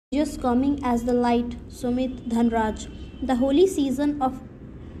Jesus coming as the light, Sumit Dhanraj. The holy season of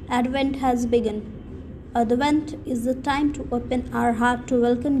Advent has begun. Advent is the time to open our heart to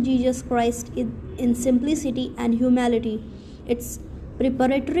welcome Jesus Christ in simplicity and humility. It's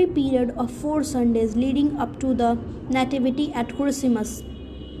preparatory period of 4 Sundays leading up to the Nativity at Christmas.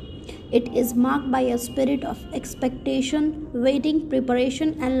 It is marked by a spirit of expectation, waiting,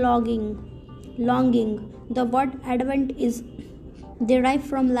 preparation, and longing. The word Advent is derived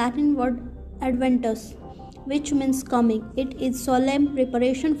from Latin word adventus, which means coming. It is solemn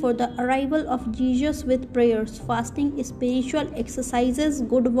preparation for the arrival of Jesus with prayers, fasting, spiritual exercises,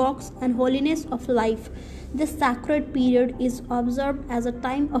 good works, and holiness of life. This sacred period is observed as a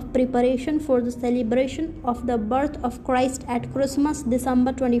time of preparation for the celebration of the birth of Christ at Christmas,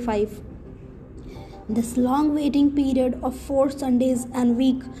 December 25. This long waiting period of 4 Sundays and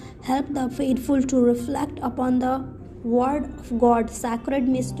week help the faithful to reflect upon the Word of God, sacred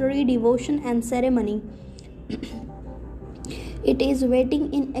mystery, devotion, and ceremony. It is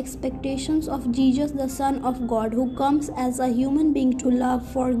waiting in expectations of Jesus, the Son of God, who comes as a human being to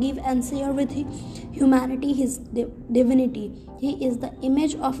love, forgive, and share with humanity his divinity. He is the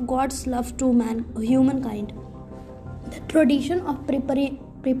image of God's love to humankind. The tradition of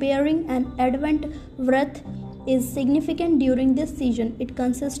preparing an Advent wreath is significant during this season. It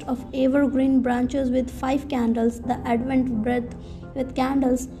consists of evergreen branches with 5 candles. The Advent wreath with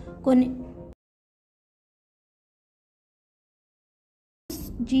candles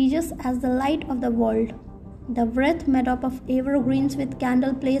Jesus as the light of the world. The wreath made up of evergreens with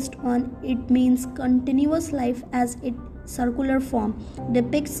candle placed on it means continuous life as its circular form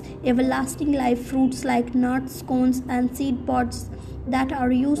depicts everlasting life. Fruits like nuts, cones, and seed pods that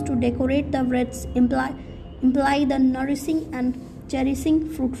are used to decorate the wreaths imply the nourishing and cherishing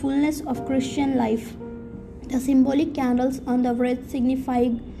fruitfulness of Christian life. The symbolic candles on the wreath signify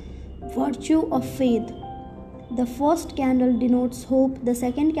virtue of faith. The first candle denotes hope, the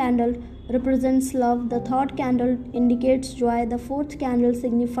second candle represents love, the third candle indicates joy, the fourth candle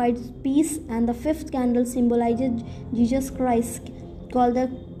signifies peace, and the fifth candle symbolizes Jesus Christ, called the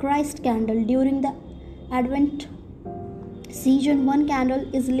Christ candle. During the Advent season, 1 candle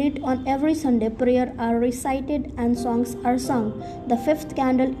is lit on every Sunday, prayers are recited, and songs are sung. The fifth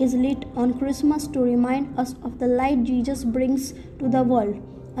candle is lit on Christmas to remind us of the light Jesus brings to the world.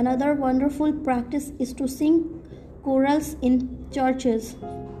 Another wonderful practice is to sing chorals in churches.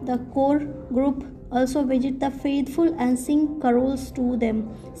 The choir group also visit the faithful and sing carols to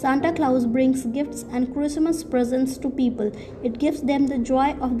them. Santa Claus brings gifts and Christmas presents to people. It gives them the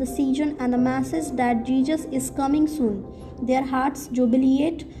joy of the season and the message that Jesus is coming soon. Their hearts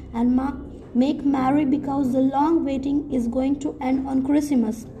jubilate and make merry because the long waiting is going to end on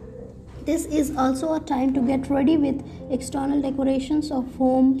Christmas. This is also a time to get ready with external decorations of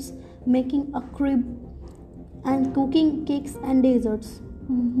homes, making a crib, and cooking cakes and desserts.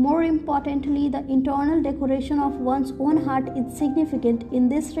 More importantly, the internal decoration of one's own heart is significant. In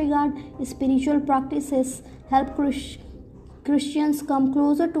this regard, spiritual practices help Christians come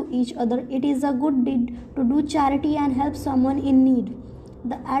closer to each other. It is a good deed to do charity and help someone in need.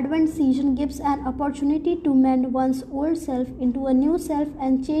 The Advent season gives an opportunity to mend one's old self into a new self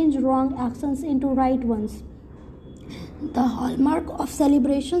and change wrong actions into right ones. The hallmark of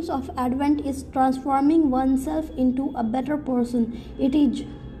celebrations of Advent is transforming oneself into a better person. It is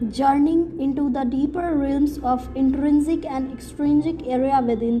journeying into the deeper realms of intrinsic and extrinsic area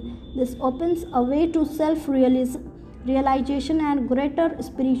within. This opens a way to self-realization and greater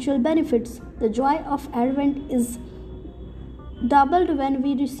spiritual benefits. The joy of Advent is doubled when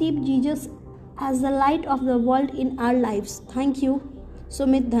we receive Jesus as the light of the world in our lives. Thank you,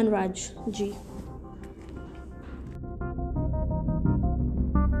 Sumit Dhanraj ji.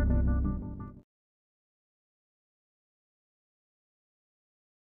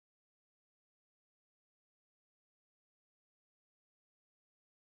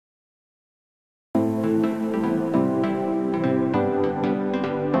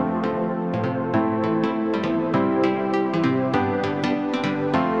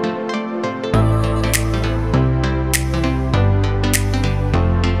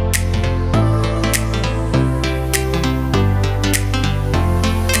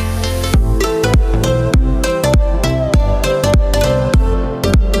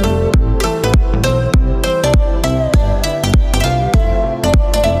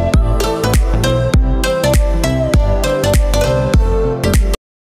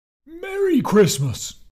 Merry Christmas!